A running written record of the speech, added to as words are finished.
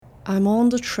I'm on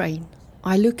the train.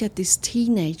 I look at this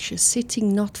teenager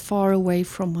sitting not far away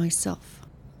from myself.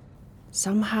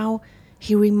 Somehow,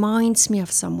 he reminds me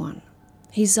of someone.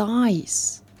 His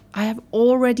eyes. I have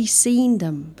already seen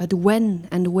them, but when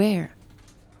and where?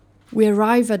 We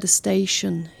arrive at the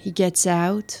station. He gets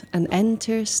out and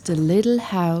enters the little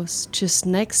house just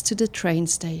next to the train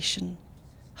station.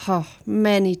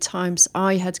 Many times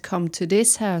I had come to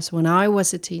this house when I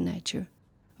was a teenager.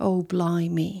 Oh,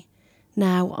 blimey.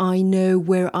 Now I know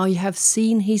where I have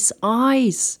seen his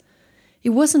eyes.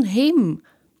 It wasn't him,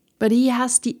 but he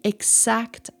has the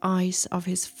exact eyes of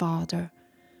his father,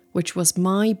 which was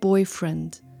my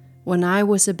boyfriend when I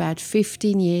was about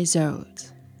 15 years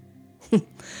old.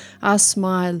 I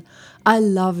smile. I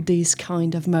love these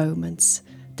kind of moments.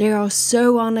 They are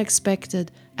so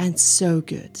unexpected and so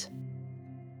good.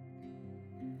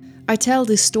 I tell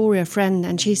this story to a friend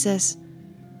and she says,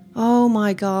 "Oh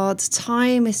my God,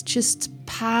 time is just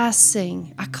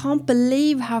passing. I can't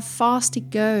believe how fast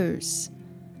it goes.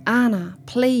 Anna,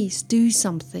 please do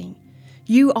something.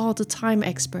 You are the time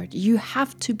expert. You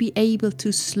have to be able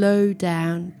to slow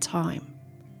down time."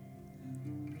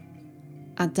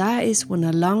 And that is when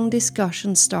a long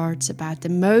discussion starts about the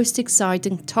most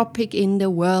exciting topic in the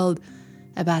world,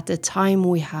 about the time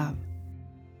we have.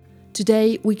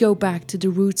 Today we go back to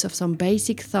the roots of some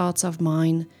basic thoughts of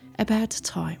mine about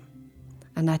time.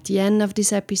 And at the end of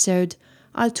this episode,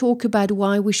 I'll talk about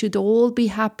why we should all be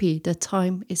happy that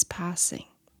time is passing.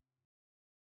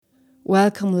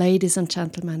 Welcome, ladies and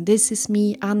gentlemen. This is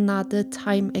me, Anna, the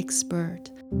time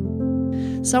expert.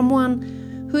 Someone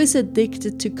who is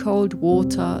addicted to cold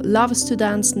water, loves to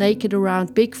dance naked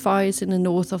around big fires in the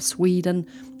north of Sweden,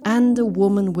 and a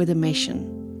woman with a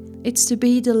mission. It's to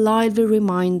be the lively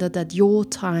reminder that your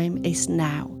time is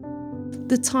now.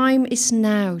 The time is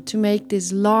now to make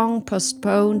this long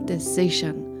postponed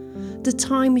decision. The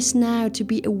time is now to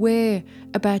be aware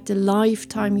about the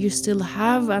lifetime you still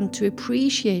have and to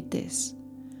appreciate this.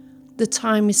 The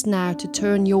time is now to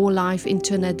turn your life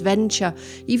into an adventure,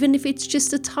 even if it's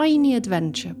just a tiny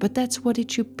adventure, but that's what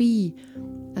it should be.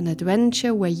 An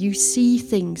adventure where you see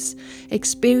things,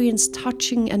 experience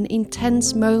touching and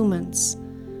intense moments.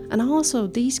 And also,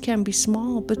 these can be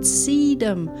small, but see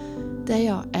them. They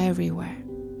are everywhere.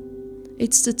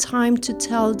 It's the time to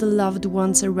tell the loved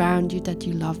ones around you that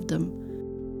you love them.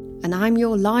 And I'm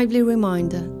your lively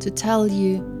reminder to tell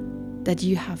you that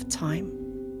you have time.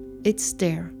 It's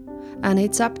there. And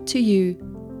it's up to you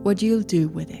what you'll do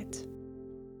with it.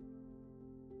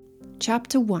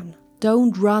 Chapter 1.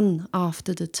 Don't run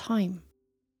after the time.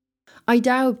 I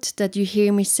doubt that you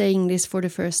hear me saying this for the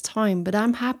first time, but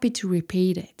I'm happy to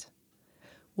repeat it.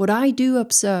 What I do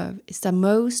observe is that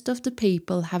most of the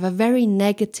people have a very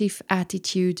negative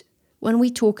attitude when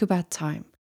we talk about time.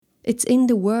 It's in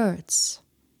the words.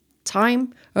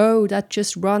 Time, oh, that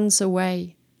just runs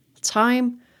away.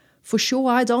 Time, for sure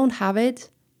I don't have it.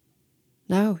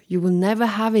 No, you will never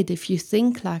have it if you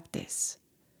think like this.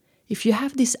 If you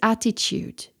have this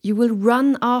attitude, you will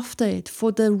run after it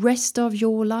for the rest of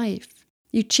your life.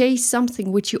 You chase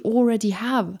something which you already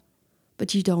have,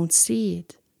 but you don't see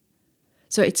it.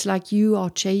 So it's like you are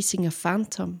chasing a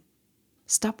phantom.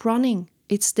 Stop running.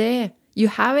 It's there. You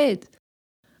have it.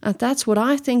 And that's what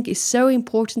I think is so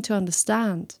important to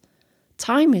understand.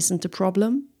 Time isn't the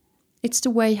problem. It's the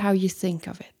way how you think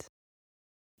of it.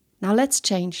 Now let's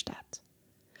change that.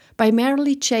 By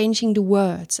merely changing the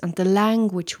words and the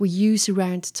language we use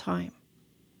around time.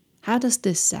 How does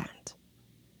this sound?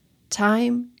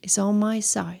 Time is on my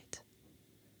side.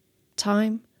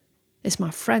 Time is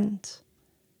my friend.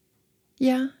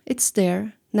 Yeah, it's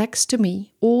there, next to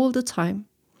me, all the time.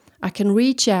 I can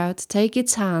reach out, take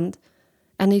its hand,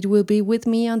 and it will be with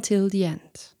me until the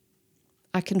end.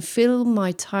 I can fill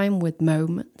my time with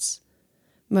moments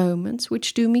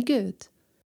which do me good,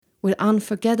 with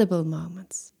unforgettable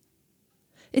moments.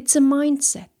 It's a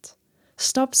mindset.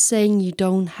 Stop saying you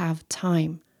don't have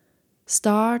time.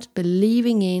 Start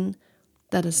believing in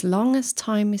that as long as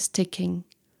time is ticking,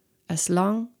 as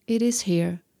long it is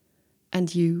here,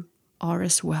 and you are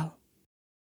as well.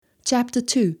 Chapter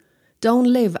 2. Don't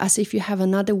live as if you have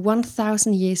another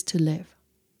 1,000 years to live.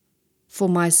 For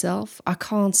myself, I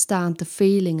can't stand the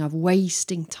feeling of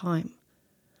wasting time.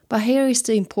 But here is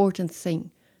the important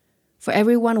thing. For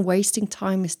everyone, wasting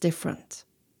time is different.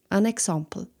 An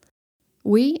example.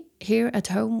 We, here at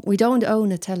home, we don't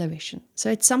own a television, so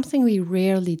it's something we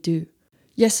rarely do.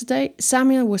 Yesterday,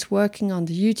 Samuel was working on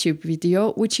the YouTube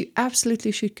video, which you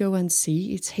absolutely should go and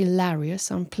see. It's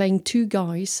hilarious. I'm playing two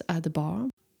guys at the bar,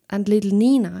 and little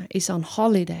Nina is on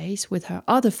holidays with her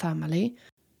other family.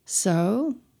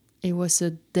 So, it was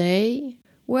a day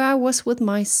where I was with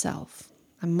myself,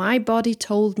 and my body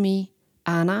told me,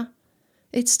 Anna,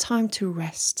 it's time to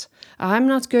rest. I'm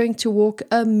not going to walk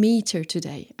a meter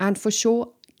today, and for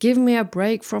sure, give me a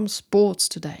break from sports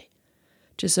today.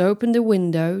 Just open the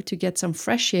window to get some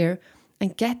fresh air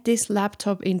and get this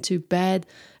laptop into bed,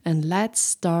 and let's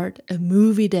start a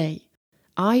movie day.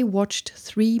 I watched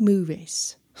 3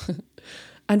 movies.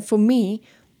 And for me,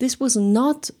 this was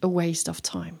not a waste of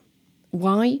time.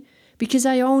 Why? Because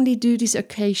I only do this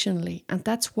occasionally, and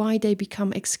that's why they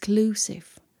become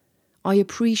exclusive. I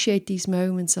appreciate these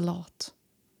moments a lot.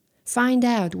 Find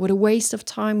out what a waste of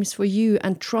time is for you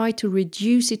and try to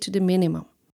reduce it to the minimum.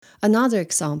 Another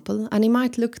example, and it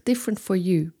might look different for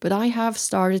you, but I have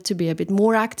started to be a bit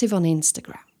more active on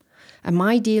Instagram. And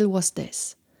my deal was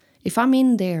this. If I'm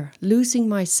in there losing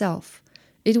myself,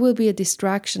 it will be a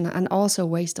distraction and also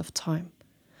a waste of time.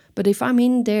 But if I'm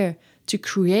in there to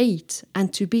create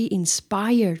and to be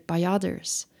inspired by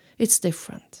others, it's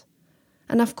different.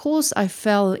 And of course I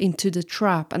fell into the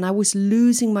trap and I was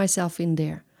losing myself in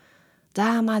there.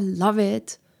 Damn, I love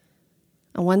it.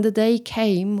 And when the day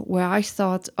came where I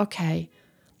thought, okay,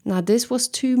 now this was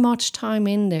too much time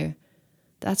in there,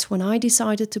 that's when I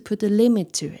decided to put a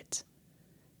limit to it.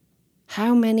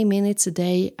 How many minutes a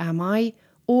day am I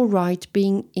all right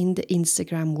being in the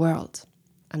Instagram world?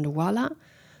 And voila,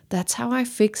 that's how I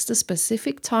fixed a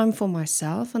specific time for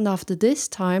myself. And after this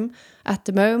time, at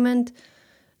the moment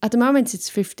it's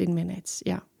 15 minutes,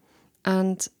 yeah.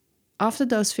 And after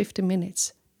those 15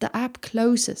 minutes, the app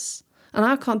closes and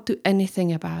I can't do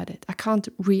anything about it. I can't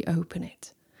reopen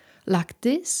it. Like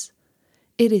this,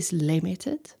 it is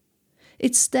limited.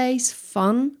 It stays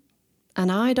fun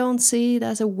and I don't see it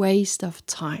as a waste of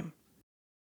time.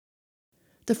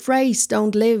 The phrase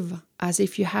 "don't live as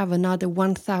if you have another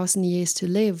 1,000 years to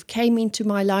live" came into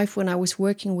my life when I was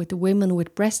working with the women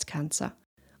with breast cancer.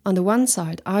 On the one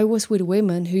side, I was with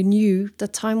women who knew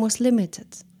that time was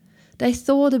limited. They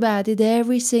thought about it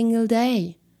every single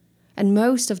day, and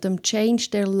most of them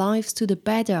changed their lives to the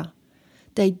better.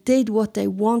 They did what they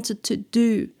wanted to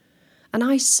do, and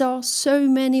I saw so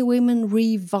many women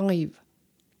revive.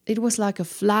 It was like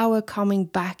a flower coming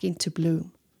back into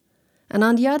bloom. And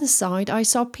on the other side, I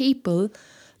saw people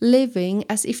living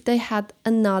as if they had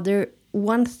another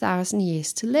 1,000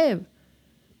 years to live,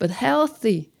 but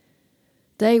healthy.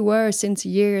 They were since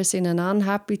years in an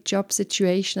unhappy job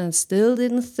situation and still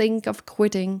didn't think of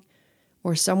quitting,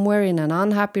 or somewhere in an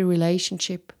unhappy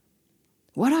relationship.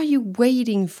 What are you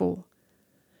waiting for?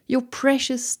 Your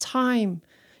precious time,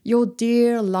 your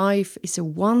dear life is a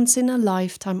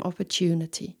once-in-a-lifetime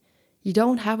opportunity. You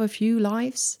don't have a few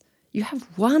lives, you have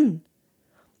one.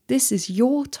 This is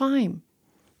your time.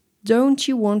 Don't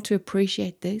you want to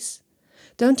appreciate this?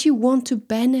 Don't you want to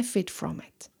benefit from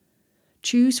it?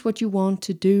 Choose what you want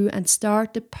to do and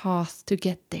start the path to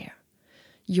get there.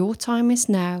 Your time is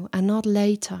now and not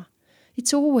later.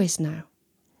 It's always now.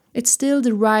 It's still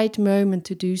the right moment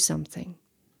to do something.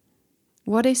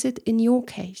 What is it in your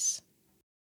case?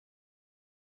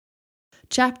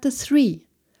 Chapter 3.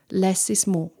 Less is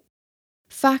more.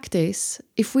 Fact is,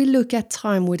 if we look at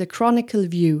time with a chronicle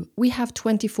view, we have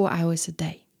 24 hours a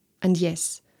day. And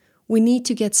yes, we need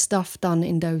to get stuff done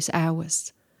in those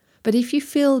hours. But if you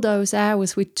fill those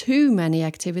hours with too many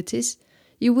activities,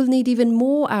 you will need even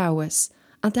more hours,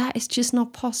 and that is just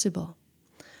not possible.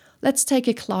 Let's take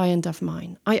a client of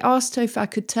mine. I asked her if I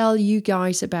could tell you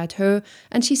guys about her,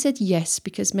 and she said yes,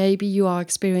 because maybe you are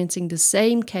experiencing the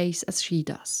same case as she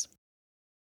does.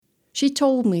 She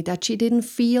told me that she didn't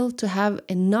feel to have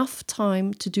enough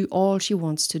time to do all she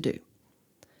wants to do.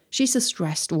 She's a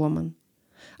stressed woman.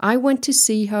 I went to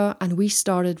see her and we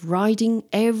started writing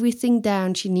everything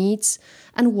down she needs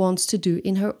and wants to do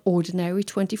in her ordinary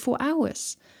 24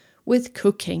 hours. With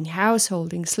cooking,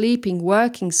 householding, sleeping,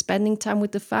 working, spending time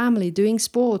with the family, doing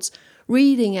sports,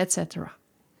 reading, etc.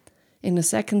 In the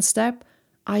second step,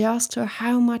 I asked her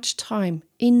how much time,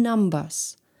 in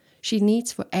numbers, she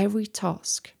needs for every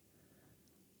task.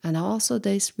 And also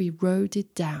this, we wrote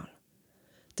it down.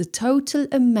 The total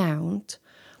amount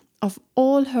of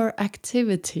all her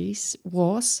activities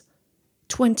was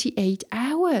 28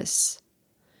 hours.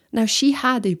 Now she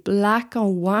had it black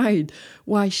and white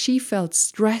why she felt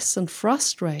stressed and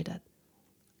frustrated.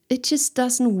 It just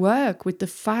doesn't work with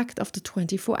the fact of the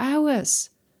 24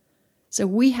 hours. So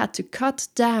we had to cut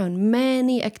down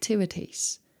many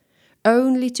activities,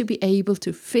 only to be able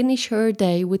to finish her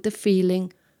day with the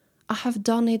feeling, I have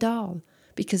done it all,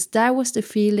 because that was the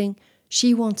feeling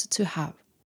she wanted to have.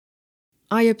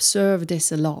 I observe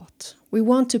this a lot. We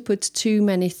want to put too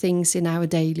many things in our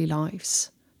daily lives.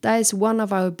 That is one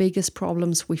of our biggest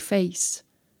problems we face.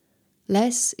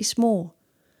 Less is more.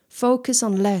 Focus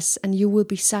on less and you will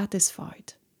be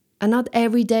satisfied. And not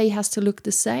every day has to look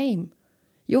the same.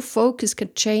 Your focus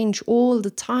can change all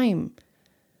the time.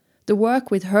 The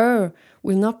work with her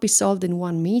will not be solved in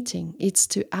one meeting. It's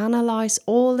to analyze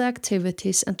all the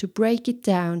activities and to break it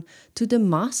down to the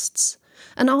musts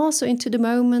and also into the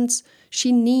moments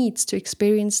she needs to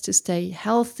experience to stay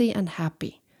healthy and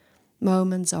happy.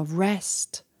 Moments of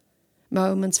rest,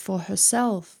 moments for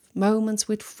herself, moments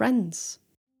with friends.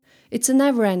 It's a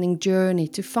never-ending journey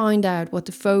to find out what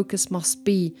the focus must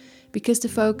be, because the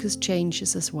focus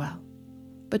changes as well.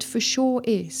 But for sure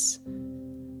is,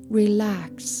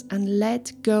 relax and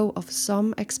let go of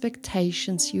some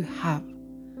expectations you have.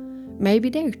 Maybe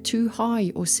they're too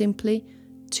high or simply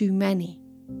too many.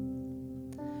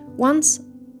 Once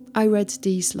I read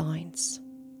these lines.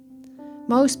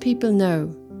 Most people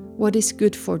know what is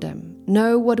good for them,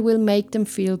 know what will make them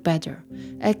feel better.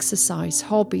 Exercise,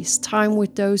 hobbies, time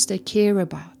with those they care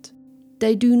about.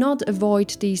 They do not avoid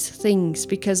these things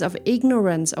because of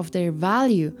ignorance of their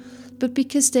value, but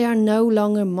because they are no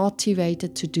longer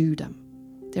motivated to do them.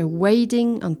 They're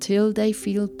waiting until they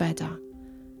feel better.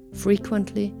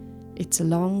 Frequently, it's a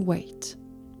long wait.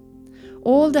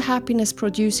 All the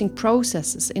happiness-producing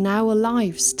processes in our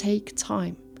lives take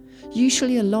time,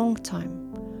 usually a long time.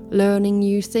 Learning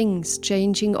new things,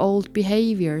 changing old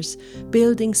behaviors,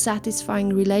 building satisfying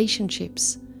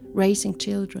relationships, raising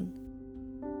children.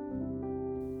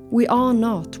 We are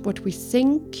not what we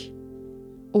think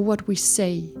or what we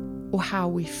say or how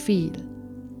we feel.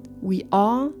 We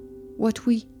are what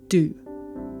we do.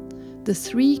 The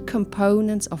three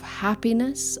components of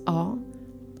happiness are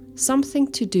something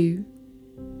to do,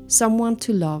 someone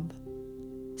to love,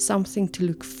 something to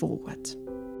look forward.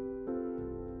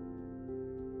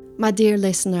 My dear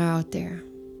listener out there,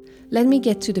 let me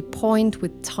get to the point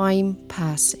with time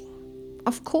passing.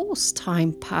 Of course,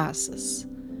 time passes.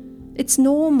 It's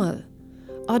normal.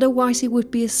 Otherwise, it would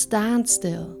be a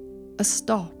standstill, a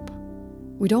stop.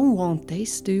 We don't want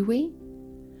this, do we?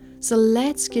 So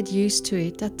let's get used to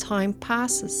it that time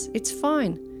passes. It's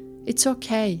fine. It's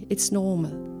okay. It's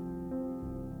normal.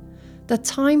 That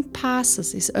time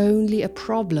passes is only a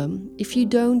problem if you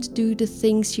don't do the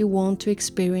things you want to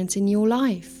experience in your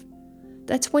life.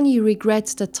 That's when you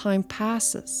regret that time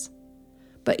passes.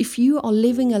 But if you are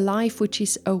living a life which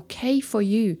is okay for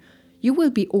you, you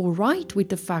will be all right with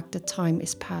the fact that time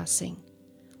is passing.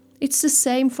 It's the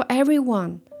same for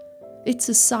everyone. It's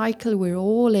a cycle we're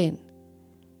all in.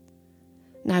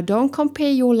 Now don't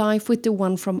compare your life with the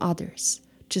one from others.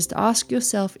 Just ask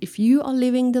yourself if you are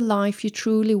living the life you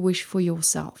truly wish for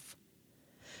yourself.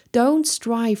 Don't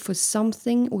strive for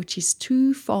something which is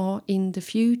too far in the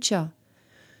future.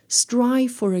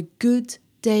 Strive for a good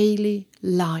daily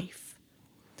life.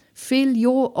 Fill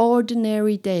your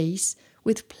ordinary days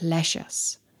with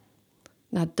pleasures.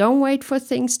 Now don't wait for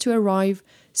things to arrive.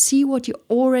 See what you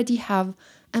already have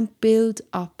and build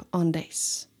up on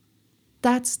this.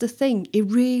 That's the thing. It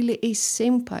really is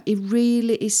simple. It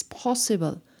really is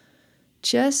possible.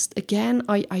 Just again,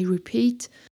 I repeat,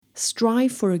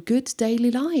 strive for a good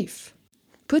daily life.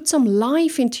 Put some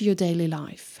life into your daily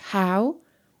life. How?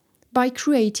 By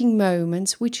creating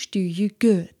moments which do you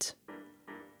good.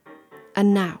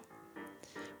 And now,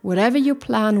 whatever your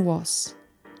plan was,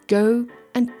 go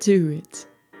and do it.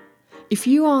 If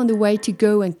you are on the way to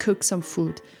go and cook some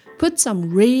food, put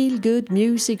some real good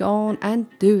music on and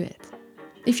do it.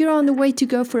 If you're on the way to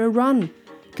go for a run,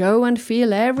 go and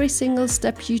feel every single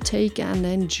step you take and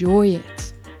enjoy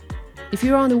it. If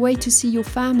you're on the way to see your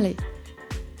family,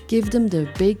 give them the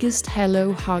biggest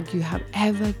hello hug you have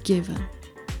ever given.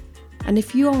 And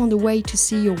if you are on the way to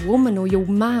see your woman or your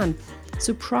man,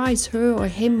 surprise her or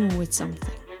him with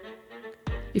something.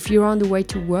 If you're on the way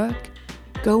to work,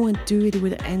 go and do it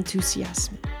with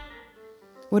enthusiasm.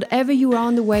 Whatever you are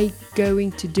on the way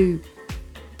going to do,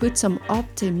 put some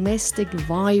optimistic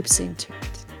vibes into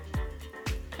it.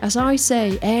 As I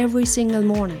say every single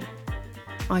morning,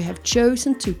 I have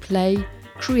chosen to play,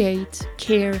 create,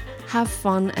 care, have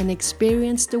fun and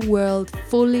experience the world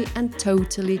fully and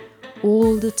totally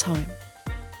all the time.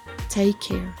 Take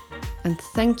care and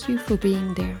thank you for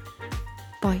being there.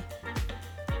 Bye.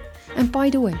 And by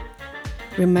the way,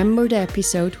 remember the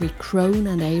episode with Crone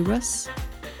and Eros?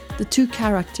 The two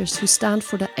characters who stand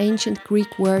for the ancient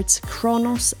Greek words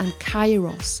Chronos and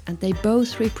Kairos, and they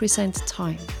both represent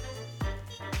time.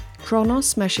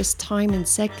 Chronos measures time in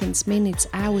seconds, minutes,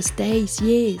 hours, days,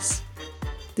 years.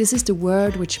 This is the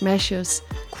word which measures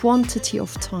quantity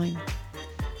of time.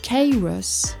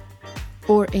 Kairos,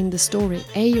 or in the story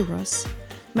Eros,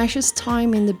 measures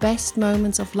time in the best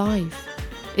moments of life.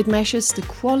 It measures the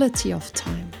quality of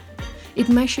time. It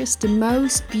measures the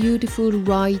most beautiful,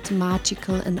 right,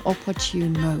 magical and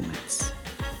opportune moments.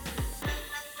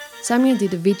 Samuel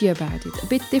did a video about it, a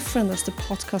bit different as the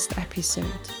podcast episode,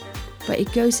 but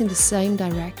it goes in the same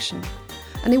direction.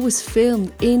 And it was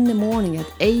filmed in the morning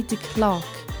at 8 o'clock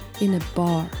in a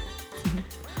bar.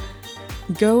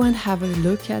 Go and have a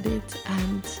look at it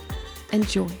and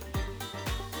enjoy.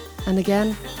 And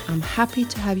again, I'm happy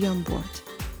to have you on board.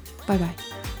 Bye bye.